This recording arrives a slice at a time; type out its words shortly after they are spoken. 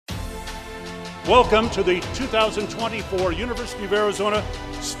Welcome to the 2024 University of Arizona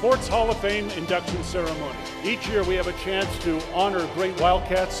Sports Hall of Fame induction ceremony. Each year we have a chance to honor great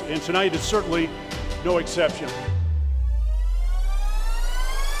Wildcats, and tonight is certainly no exception.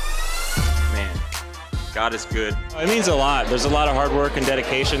 Man, God is good. It means a lot. There's a lot of hard work and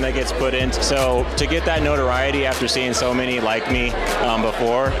dedication that gets put in. So to get that notoriety after seeing so many like me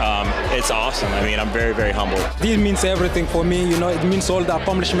before, it's awesome. I mean, I'm very, very humbled. This means everything for me. You know, it means all the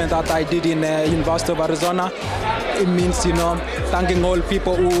accomplishment that I did in University of Arizona. It means, you know, thanking all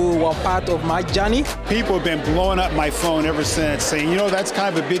people who were part of my journey. People have been blowing up my phone ever since, saying, you know, that's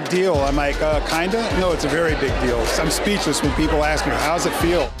kind of a big deal. I'm like, kinda? No, it's a very big deal. I'm speechless when people ask me, how's it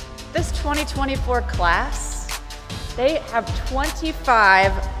feel? This 2024 class, they have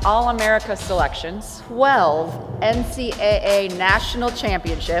 25 All-America selections, 12 NCAA national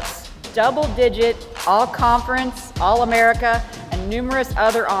championships, double-digit All-Conference, All-America, and numerous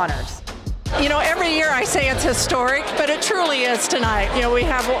other honors. You know, every year I say it's historic, but it truly is tonight. You know, we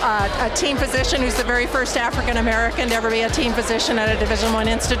have a team physician who's the very first African American to ever be a team physician at a Division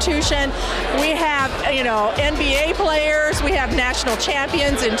I institution. We have, you know, NBA players. We have national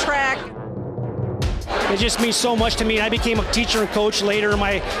champions in track. It just means so much to me. I became a teacher and coach later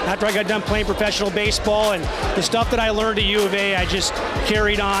after I got done playing professional baseball, and the stuff that I learned at U of A, I just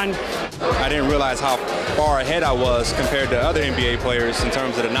carried on. I didn't realize how far ahead I was compared to other NBA players in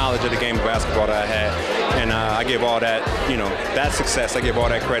terms of the knowledge of the game of basketball that I had. And I give all that, you know, that success, I give all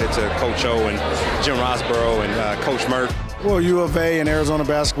that credit to Coach O and Jim Rossborough and Coach Murph. Well, U of A and Arizona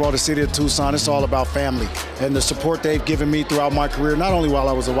basketball, the city of Tucson, it's all about family. And the support they've given me throughout my career, not only while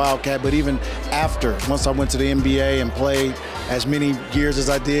I was a Wildcat, but even after, once I went to the NBA and played as many years as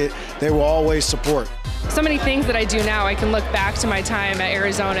I did, they will always support. So many things that I do now, I can look back to my time at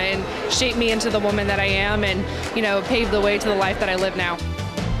Arizona and shape me into the woman that I am and, you know, pave the way to the life that I live now.